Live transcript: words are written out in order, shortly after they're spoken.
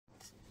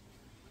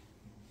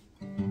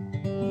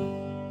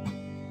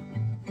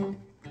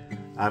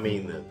I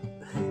mean,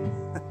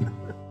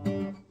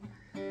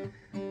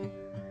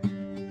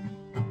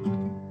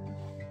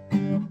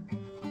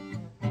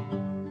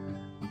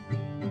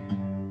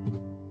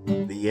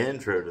 the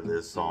intro to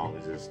this song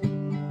is just...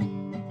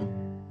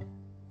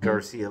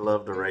 Garcia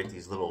loved to write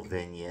these little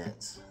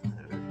vignettes.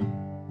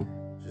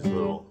 Just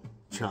little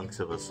chunks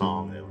of a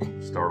song that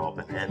would start off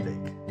an epic.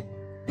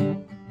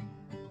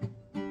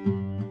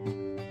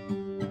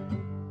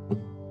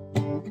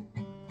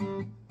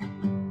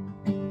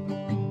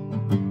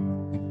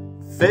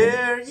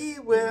 Fare ye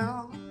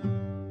well,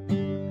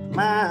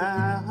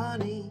 my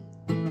honey.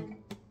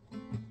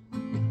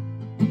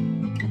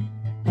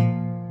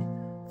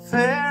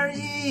 Fare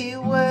ye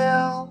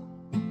well,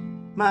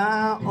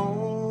 my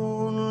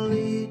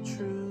only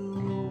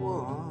true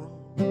one.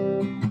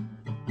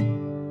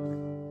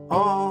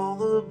 All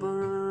the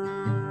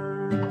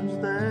birds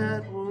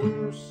that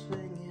were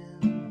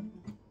singing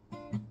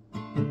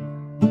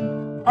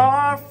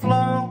are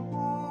flown,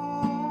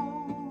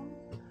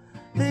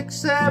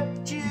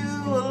 except you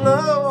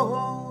alone.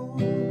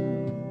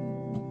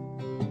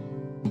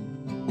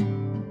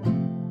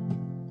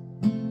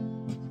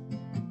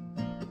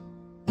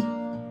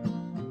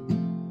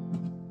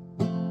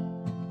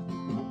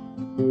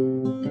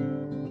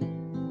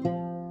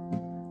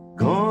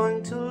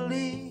 Going to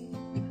leave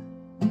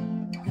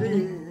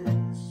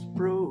this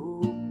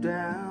broke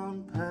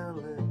down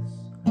palace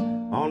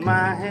on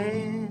my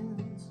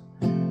hands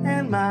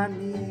and my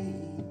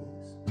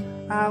knees.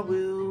 I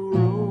will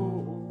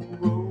roll,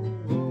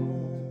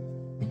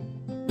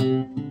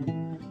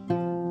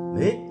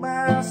 make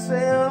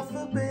myself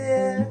a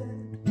bed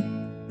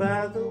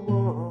by the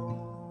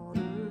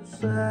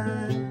waterside.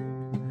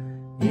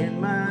 In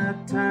my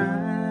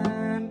time,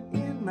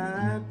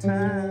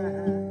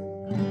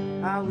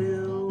 I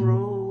will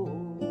roll.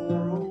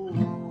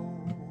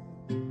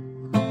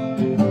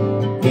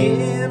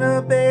 In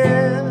a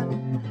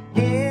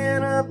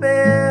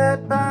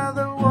bed by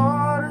the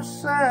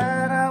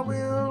waterside, I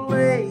will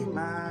lay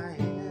my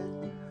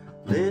head,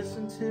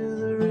 listen to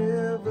the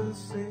river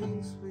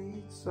sing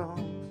sweet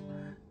songs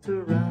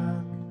to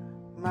rock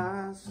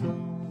my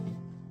soul.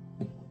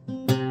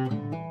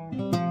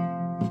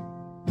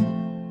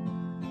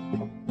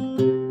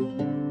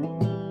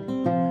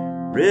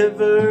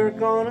 River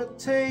gonna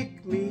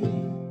take me,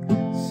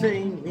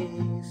 sing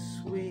me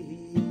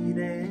sweet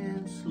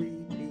and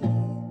sleepy,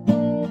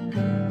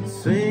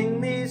 sing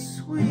me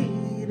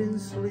sweet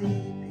and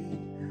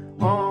sleepy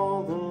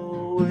all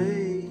the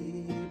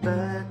way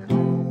back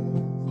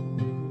home.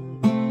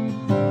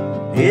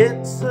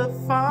 It's a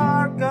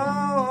far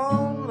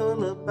gone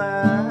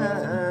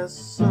lullaby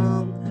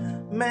sung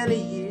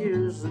many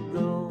years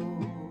ago.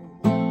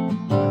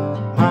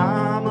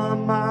 Mama,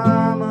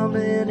 mama,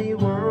 many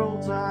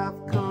worlds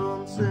I've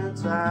come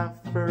since I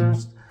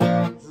first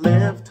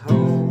left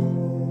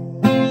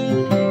home.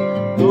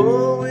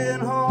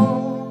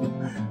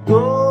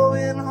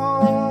 Going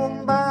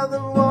home by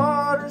the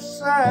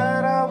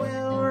waterside, I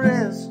will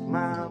rest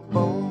my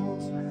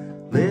bones,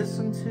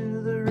 listen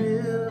to the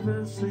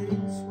river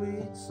sing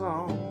sweet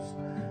songs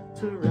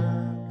to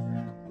rock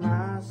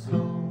my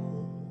soul.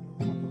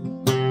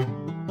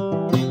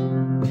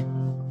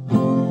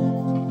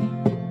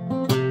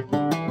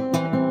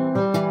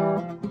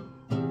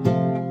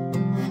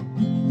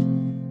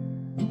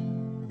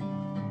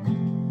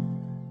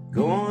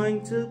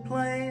 Going to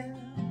plant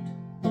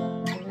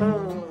a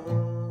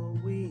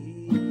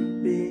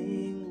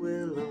weeping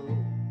willow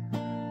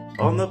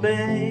on the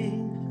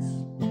bank's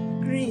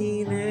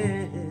green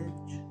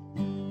edge.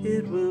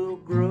 It will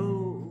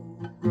grow,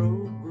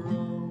 grow,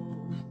 grow.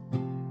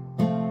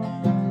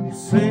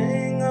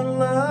 Sing a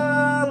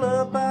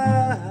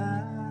lullaby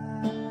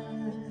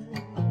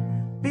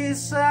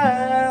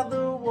beside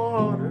the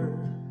water.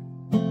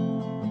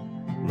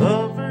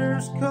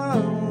 Lovers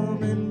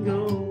come and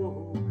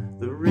go.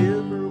 The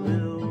river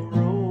will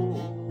roll,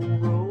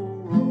 roll,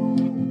 roll.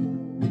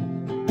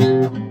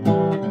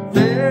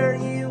 Fare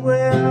ye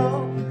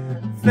well,